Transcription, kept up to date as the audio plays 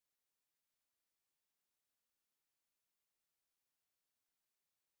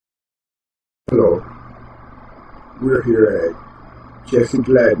Hello, we're here at Jessie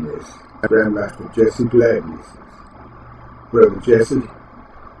Gladney's, Grandmaster Jessie Gladney's, Brother Jessie,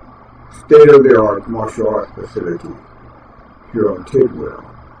 state-of-the-art martial arts facility here on Tidwell.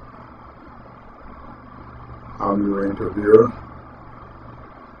 I'm your interviewer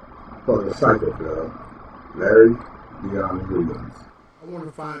for the Psycho Club, Larry Leon Williams. I want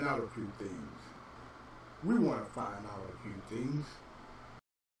to find out a few things. We want to find out a few things.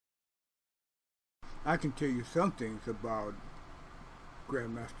 I can tell you some things about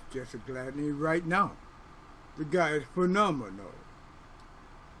Grandmaster Jessie Gladney right now. The guy is phenomenal.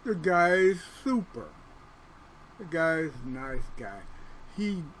 The guy is super. The guy is a nice guy.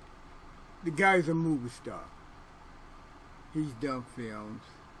 The guy's a movie star. He's done films.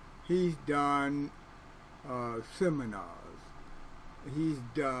 He's done seminars. He's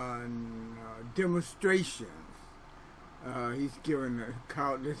done demonstrations. He's given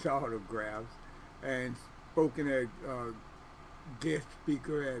countless autographs and spoken as guest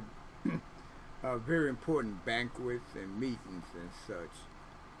speaker at very important banquets and meetings and such.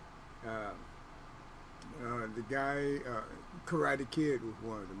 The guy, Karate Kid was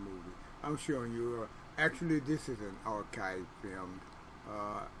one of the movies. I'm showing you, actually this is an archive film.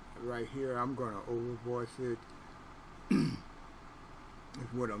 Right here, I'm going to overvoice it.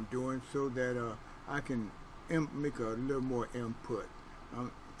 Is what I'm doing so that I can make a little more input.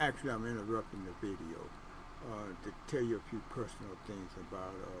 Actually, I'm interrupting the video to tell you a few personal things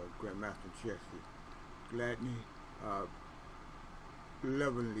about Grandmaster Jessie Gladney,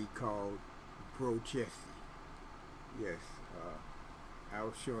 lovingly called Bro Jessie. Yes, I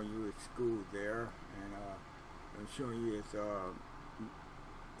was showing you his school there, and I'm showing you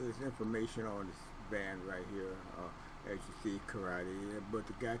his information on this band right here. As you see, karate. But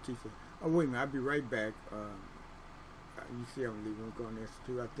the guy teaches. Oh, wait a minute, I'll be right back. You see, I'm leaving going to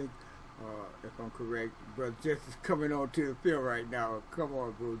Institute. I think, if I'm correct, Brother Jesse's coming on to the field right now. Come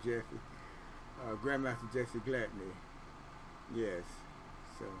on, Bro Jessie. Grandmaster Jessie Gladney. Yes.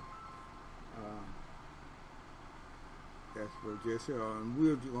 So, that's Bro Jessie.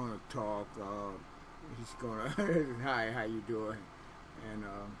 We're going to talk. He's going to, hi, how you doing? And,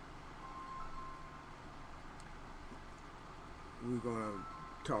 we're going to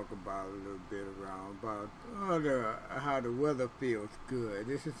talk about a little bit about how the weather feels good.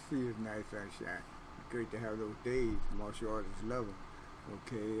 This feels nice sunshine. It's great to have those days. Martial artists love them.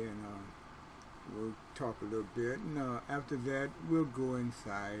 Okay, and we'll talk a little bit. And after that, we'll go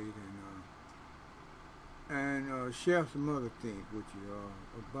inside and share some other things with you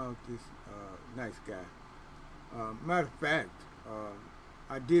about this nice guy. Matter of fact,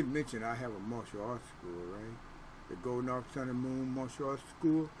 I did mention I have a martial arts school, right? The Golden Arc Sun and Moon Martial Arts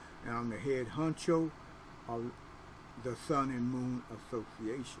School, and I'm the head honcho of the Sun and Moon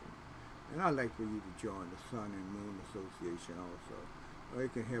Association. And I'd like for you to join the Sun and Moon Association also.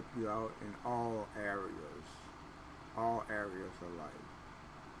 It can help you out in all areas of life,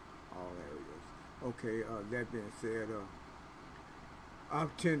 all areas. Okay, that being said,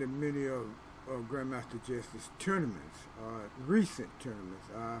 I've attended many of Grandmaster Jessie's tournaments, recent tournaments.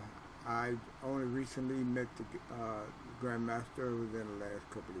 I only recently met the Grandmaster within the last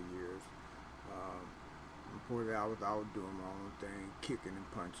couple of years. Before that, I was out doing my own thing, kicking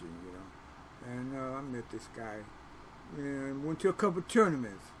and punching, you know. And I met this guy and went to a couple of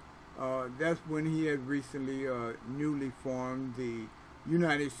tournaments. That's when he had recently newly formed the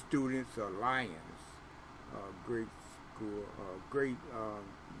United Students Alliance, great school, great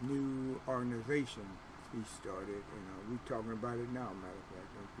new organization he started, and we're talking about it now, matter of fact.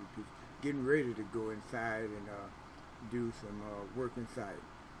 We're getting ready to go inside and do some work inside.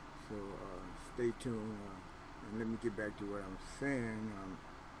 So stay tuned, and let me get back to what I'm saying.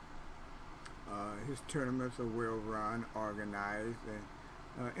 His tournaments are well run, organized,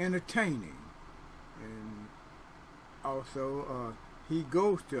 and entertaining. And also, he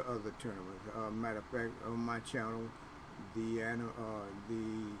goes to other tournaments. Matter of fact, on my channel, the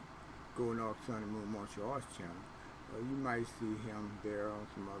Golden Arc Sun and Moon Martial Arts channel, you might see him there on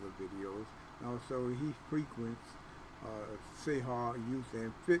some other videos. And also, he frequents Sehar Youth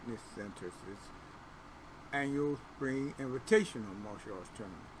and Fitness Center's annual spring invitational martial arts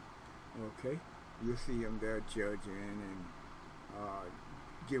tournament. Okay, you'll see him there judging and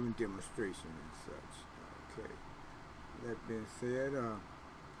giving demonstrations and such. Okay, that being said,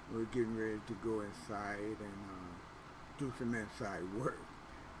 we're getting ready to go inside and do some inside work.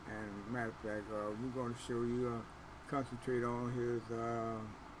 And matter of fact, we're going to show you, concentrate on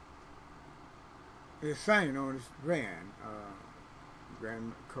his sign on his brand,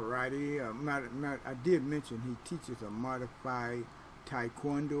 Grand Karate. I did mention he teaches a modified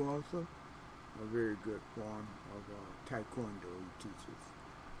Taekwondo also, a very good form of Taekwondo he teaches.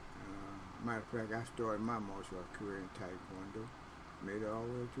 Matter of fact, I started my martial arts career in Taekwondo, made it all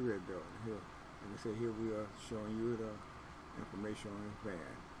the way to red belt. Here, like I say, here we are showing you the information on his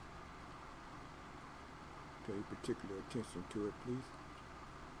band. Pay particular attention to it, please.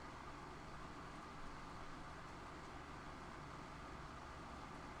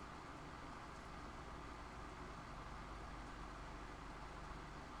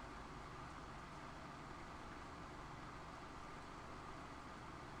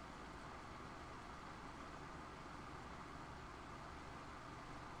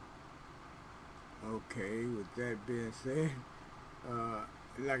 Okay, with that being said,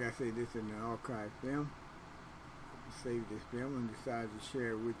 like I said, this is an archive film. Saved this film and decided to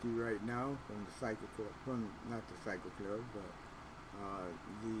share it with you right now from the Cycle Club, not the Cycle Club, but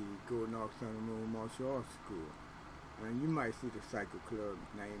the Golden Arc Sun and Moon Martial Arts School. And you might see the Cycle Club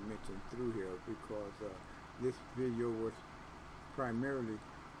name mentioned through here because this video was primarily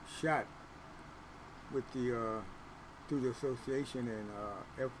shot with the through the association and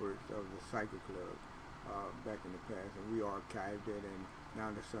efforts of the Cycle Club back in the past, and we archived it, and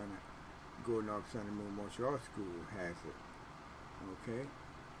now the Golden Arc Sun and Moon Martial Arts School has it. Okay?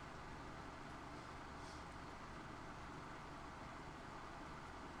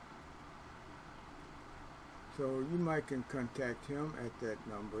 So you might can contact him at that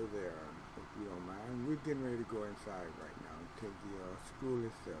number there, if you don't mind. We're getting ready to go inside right now to the school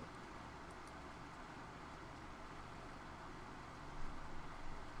itself.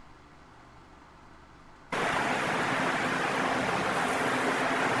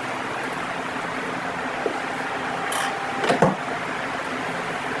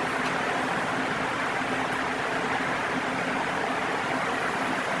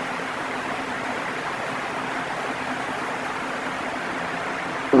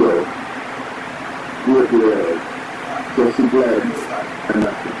 Jessie Gladney and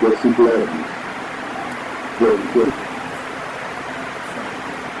Jessie Gladney. Very good.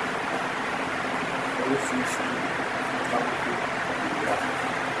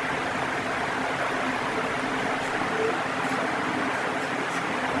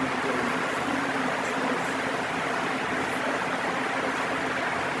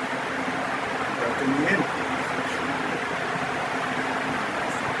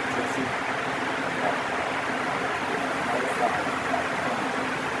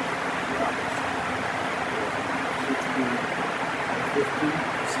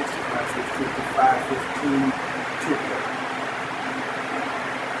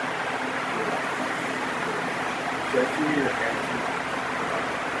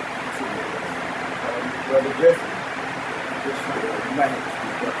 Brother Jesse, just fine. You might have to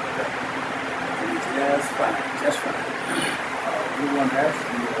speak up for that. That's fine. That's fine. We want to ask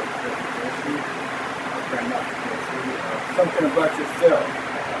you, Brother Jesse, Grandmaster Jesse, something about yourself.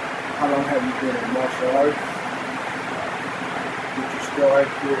 How long have you been in martial arts? Did you start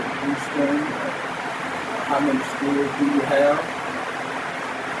here in Houston? How many schools do you have?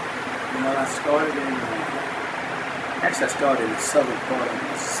 Well, I started in the southern part of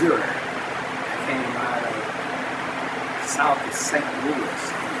Missouri. I came out of south of St. Louis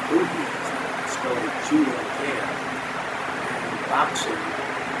in Boobies. I started judo there and boxing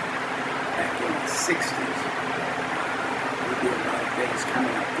back in the 60s. We did a lot of things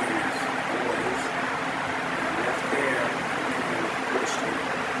coming up then as boys. I left there and came to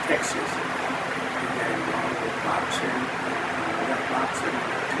Texas. And then along with boxing, I left boxing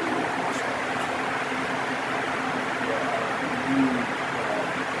to martial arts. You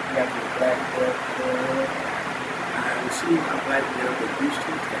got your black belt there. I received my black belt in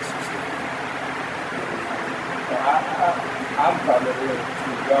Houston, Texas. I'm probably a little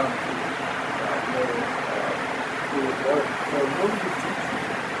too young to know who it was. So what were you teaching?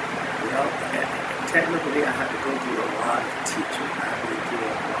 Well, technically I had to go through a lot of teaching. I went through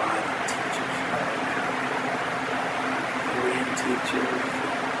a lot of teachers. Korean teachers,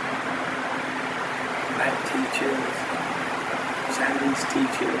 black teachers, Chinese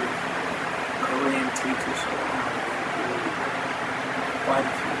teachers, Korean teachers, so quite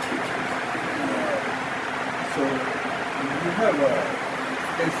a few teachers. So you have a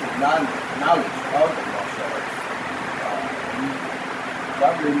extensive knowledge of the martial arts. You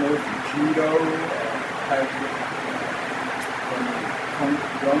probably know from judo,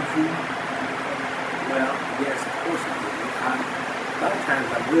 kung fu. Well, yes, of course I do. A lot of times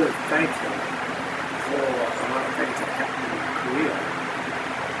I'm really thankful for a lot of things that happened in my career.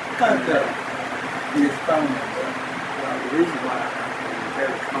 Kind of you expound on that. Well, the reason why I'm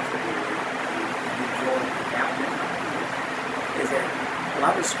very comfortable and enjoy the happening is that a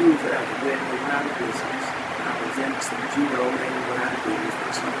lot of schools that I went went out of business. When I was in some judo, they went out of business.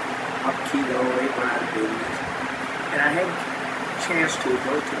 With some aikido, they went out of business. And I had a chance to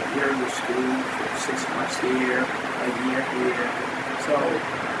go to a various school for 6 months here, a year here. So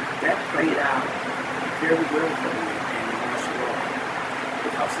that played out very well for me in the martial art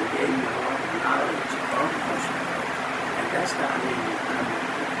because it gave me a lot of knowledge of martial art. And that's how I really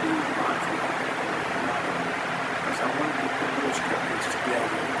do martial art. Because I want to put those companies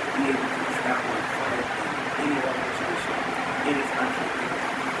together, be able to travel and fight in any organization, any country.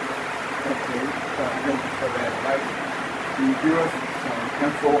 Okay, thank you for that. Right. Can you give us some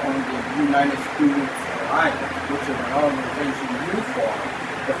info on the United Students Alliance, which is an organization you formed,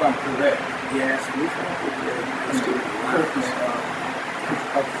 if I'm correct? Yes, we formed with the United Student Alliance.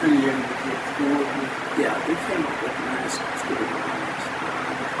 Affiliated with your school? Yeah, we came up with the United Student Alliance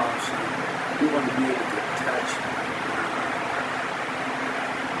because we wanted to be able to touch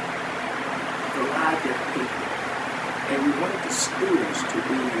a variety of people. And we wanted the students to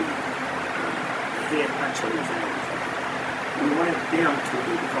be the head honchos and everything. We wanted them to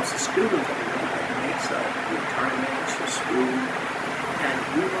be, because the students are the one that makes up your tournaments, your school, and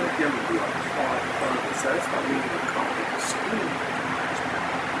we wanted them to be a part of it. So that's why we even call it the student.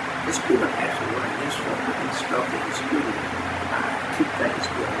 The student actually run instructor the student keep things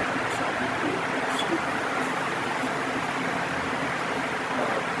going. So we do the student.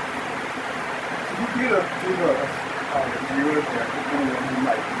 Can you give a viewer that anyone who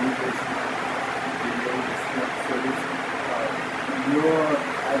might view this video, this footage, your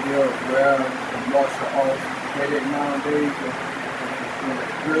idea of where the martial arts is headed nowadays? Is it in a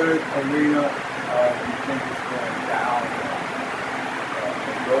good arena? You think it's going down?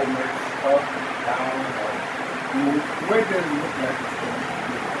 Enrollment up, down, or where does it look like it's going to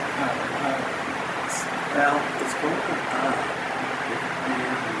be? Well, it's going up.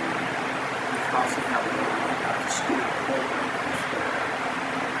 Because of how we know about the school programs,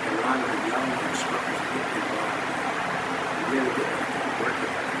 a lot of the young instructors get involved and really get work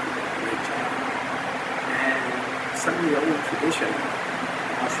it, do a great job. And some of the old traditional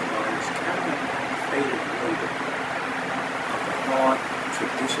martial arts kind of faded a little bit of the hard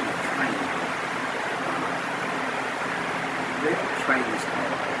traditional training. They don't train as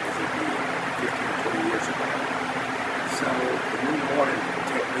hard as they did 15 or 20 years ago. So the new modern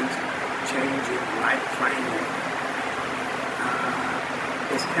techniques, changing, light training,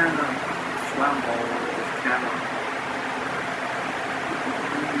 it's kind of flammable, it's kind of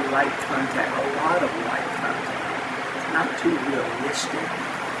light contact, a lot of light contact. It's not too realistic,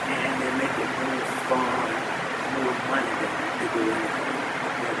 and they make it more fun, more money than they do anything.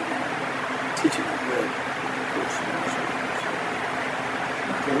 Teaching a good course.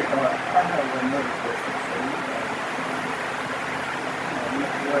 Okay, I have another question for you.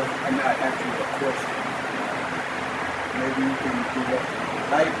 Well, I'm not asking you a question. Maybe you can give us some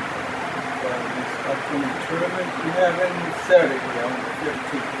light for this upcoming tournament you have in Saturday on the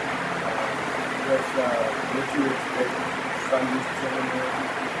 15th. What you expect from this tournament?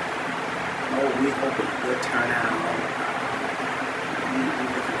 Oh, we hope it's a good turnout. We're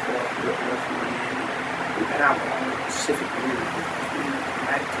looking forward to it. We got our own Pacific rule. We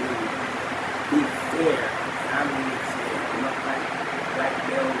like to be fair, and I mean fair. We're not like black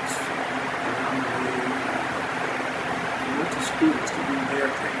belts, and I mean, we want the students to do their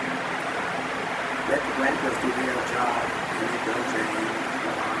thing. Let the black belts do their job, and they go to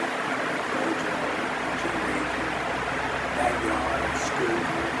dojo, gymnasium, backyard, school,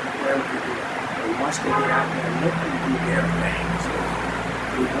 wherever they do. But once they get out there, let them do their thing. So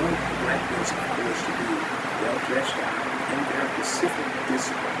we want the black belts, of course, to be well dressed out in their specific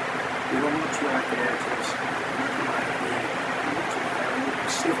discipline. We don't want you out there just looking like that. We want you to have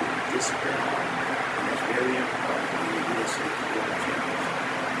a specific discipline, and that's very important when you do this world champions.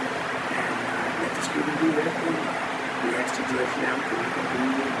 And let the student do their thing. We ask the judge now to look at the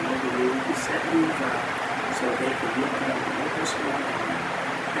rules, know the rules, we set rules out so they can look at what's going on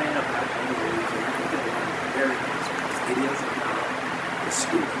and about the rules, and I think they're very nice because it is about the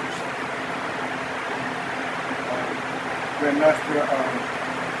students. Grandmaster,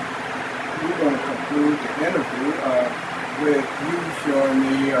 we're going to conclude the interview with you showing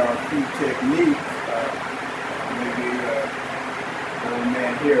me a few techniques. Maybe the old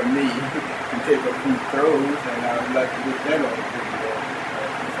man here, me, can take a few throws, and I would like to get that on the video.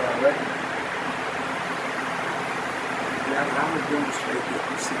 Is that all right? Yeah, I would demonstrate the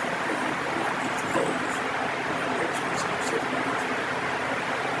specific technique of each pose. That's specific.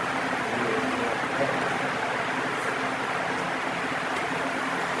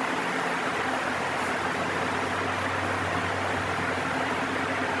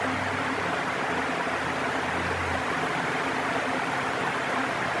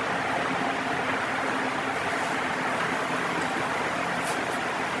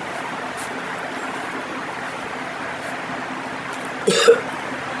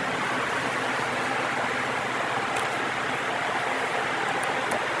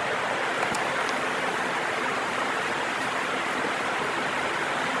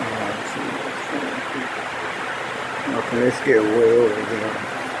 Let's get way over there.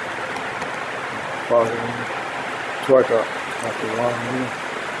 Following toward the after one minute.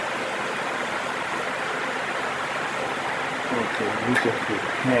 Okay, we just do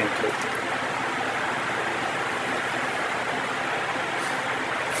hand clicking.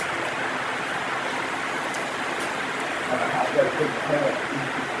 I gotta put the hand.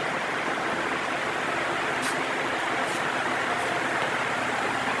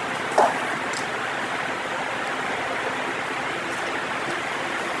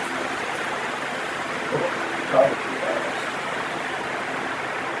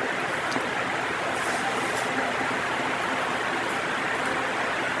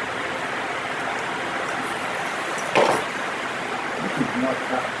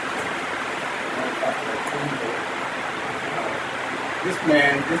 This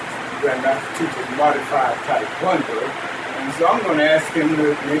man, this grandmaster teaches modified Taekwondo, and so I'm going to ask him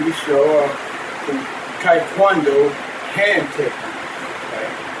to maybe show some Taekwondo hand technique.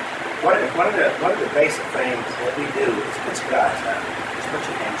 One of the basic things that we do is put your guys out. Just put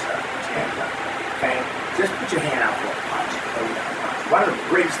your hands up. Put your hands up. Okay? Just put your hand out for a punch. One of the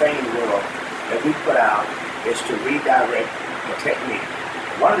greatest things in the world that we put out is to redirect the technique.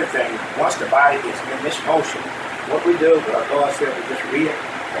 One of the things, once the body is in this motion, what we do, what our God said, we just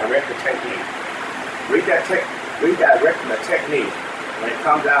redirect the technique. Redirecting the technique, when it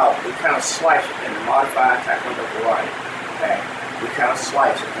comes out, we kind of slice it in the modified Taekwondo variety. Okay? We kind of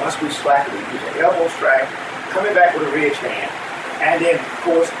slice it. Once we slack it, we use an elbow strike, coming back with a ridge hand, and then, of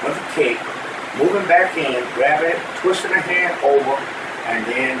course, with a kick, moving back in, grabbing it, twisting the hand over, and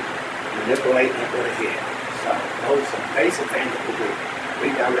then manipulating it with a head. So those are some basic things that we do.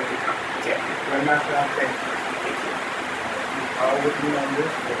 Redirect the technique. Grandmaster, thank you. All with me on this,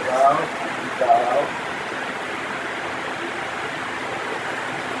 the bow,